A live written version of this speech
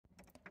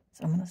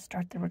So I'm going to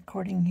start the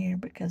recording here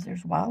because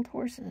there's wild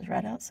horses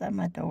right outside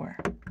my door.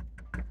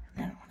 I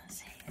don't want to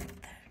see if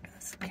they're going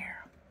to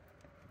scare them.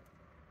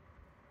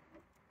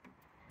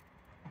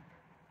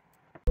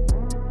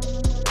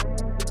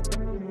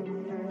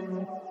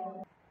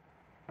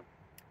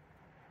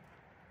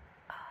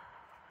 Oh,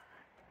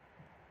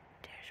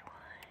 there's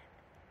one.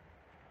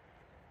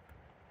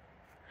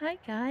 Hi,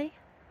 guy.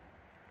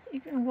 You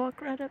going to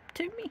walk right up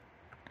to me?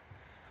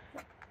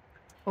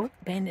 Oh,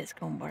 Bandit's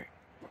going to bark.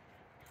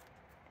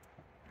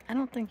 I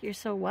don't think you're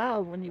so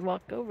wild when you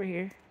walk over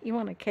here. You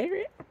want a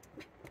carrot?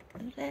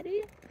 Is that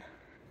it?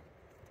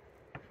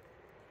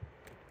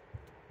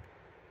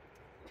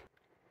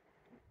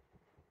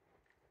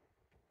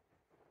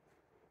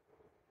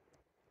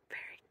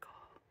 Very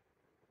cool.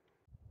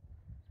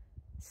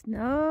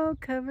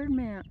 Snow-covered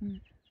mountain.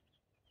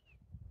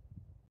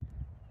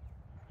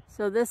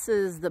 So this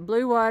is the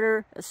Blue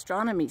Water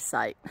Astronomy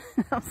Site.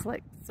 I was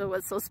like, so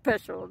what's so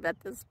special about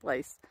this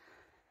place?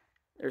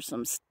 There's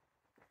some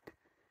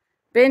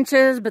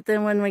benches, but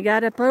then when we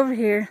got up over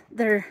here,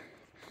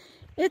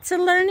 it's a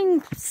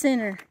learning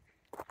center.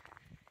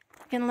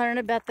 You can learn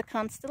about the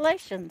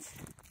constellations.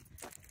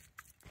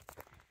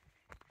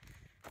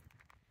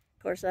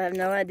 Of course, I have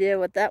no idea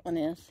what that one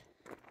is.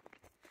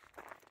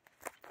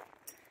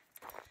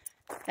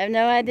 I have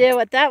no idea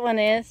what that one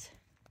is.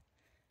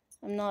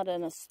 I'm not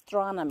an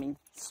astronomer.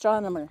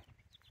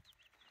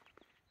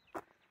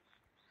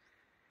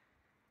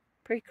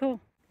 Pretty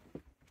cool.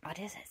 What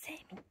is it,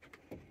 Sammy?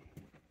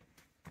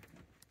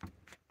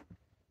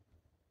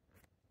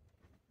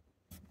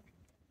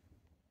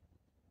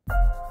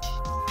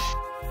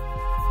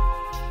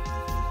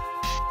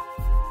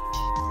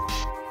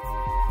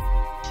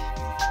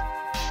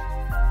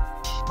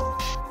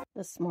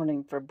 This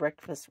morning for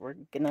breakfast,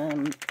 I'm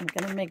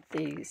gonna make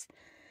these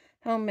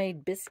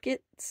homemade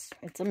biscuits.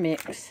 It's a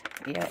mix.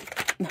 Yep.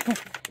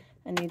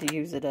 I need to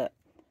use it up.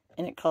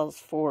 And it calls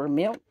for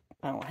milk.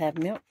 I don't have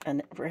milk. I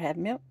never have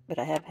milk, but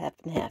I have half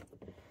and half.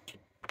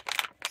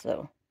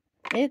 So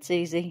it's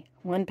easy.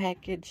 One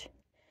package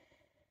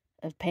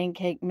of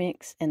pancake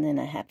mix and then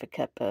a half a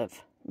cup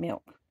of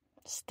milk.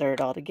 Stir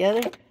it all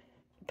together.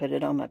 Put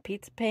it on my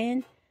pizza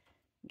pan.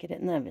 Get it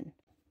in the oven.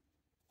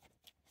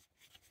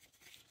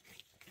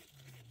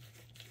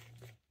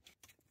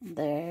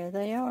 There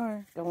they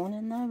are, going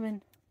in the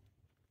oven.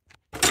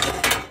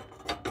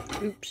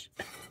 Oops.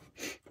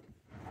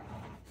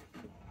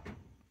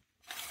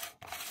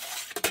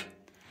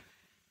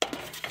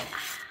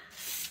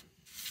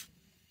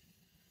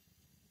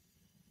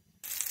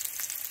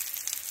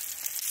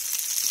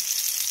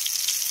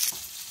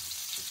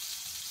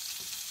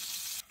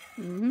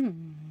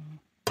 Mmm.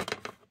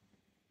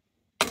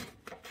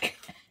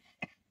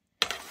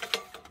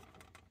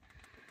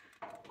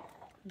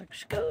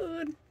 Looks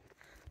good.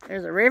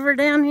 There's a river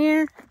down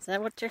here. Is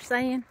that what you're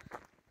saying?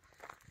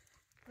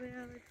 Well,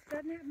 it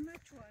doesn't have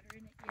much water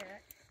in it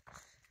yet.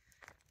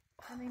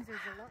 That means there's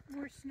a lot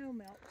more snow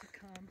melt to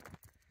come.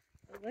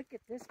 But look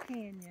at this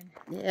canyon.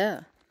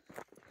 Yeah.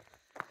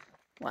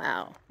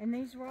 Wow. And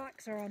these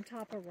rocks are on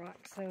top of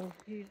rocks, so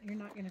you're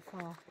not going to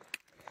fall.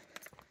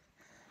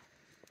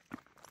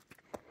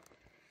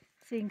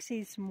 So you can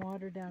see some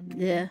water down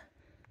there. Yeah.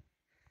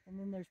 And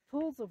then there's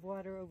pools of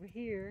water over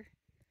here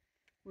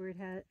where it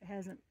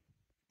hasn't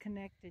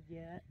connected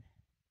yet.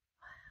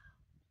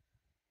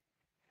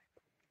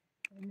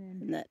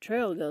 And that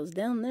trail goes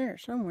down there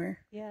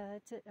somewhere. Yeah,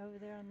 that's it over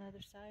there on the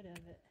other side of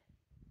it.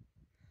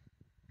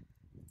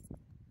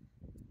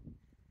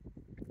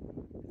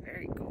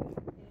 Very cool.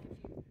 And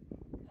if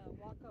you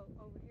walk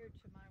over here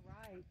to my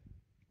right,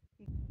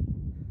 you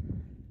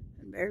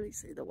can barely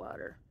see the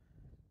water.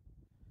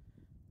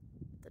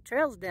 The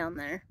trail's down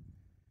there.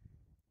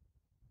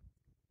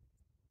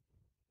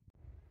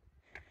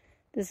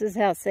 This is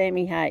how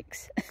Sammy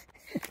hikes.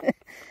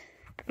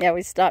 Yeah,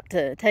 we stopped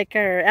to take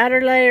our outer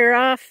layer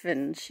off,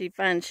 and she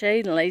finds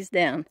shade and lays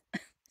down.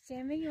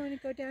 Sammy, you want to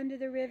go down to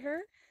the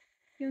river?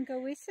 You want to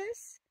go with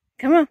us?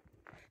 Come on.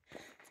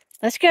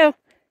 Let's go.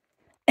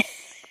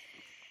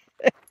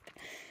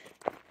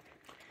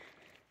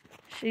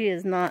 She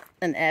is not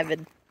an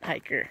avid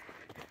hiker.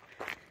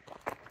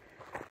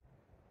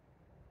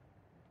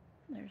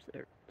 There's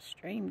a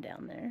stream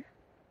down there.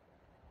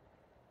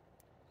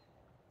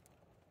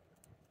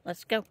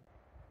 Let's go.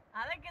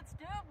 I think it's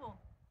doable.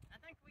 I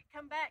think we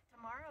come back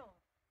tomorrow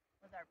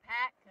with our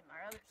pack and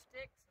our other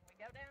sticks and we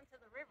go down to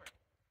the river.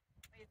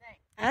 What do you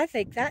think? I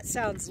think that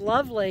sounds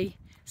lovely.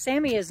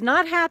 Sammy is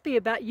not happy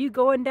about you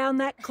going down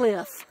that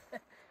cliff.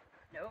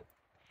 Nope.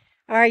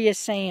 Are you,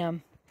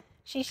 Sam?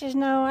 She says,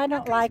 no, I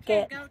don't like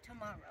it. Go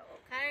tomorrow,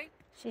 okay?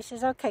 She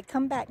says, okay,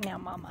 come back now,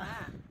 Mama.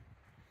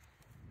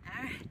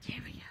 All right,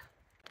 here we go.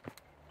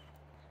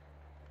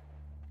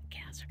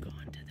 Cows are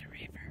going to the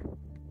river.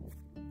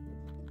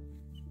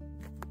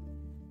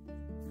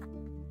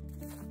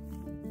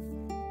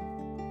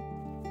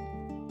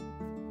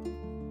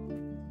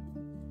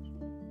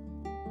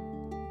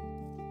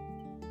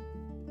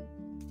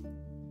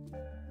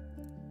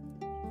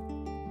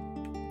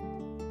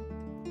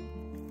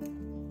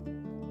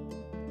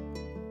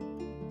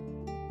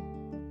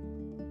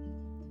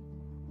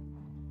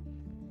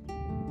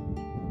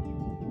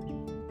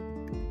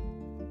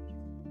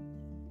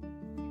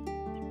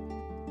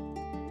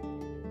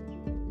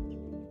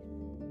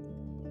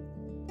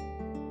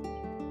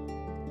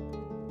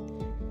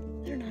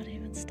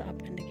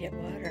 get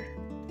water.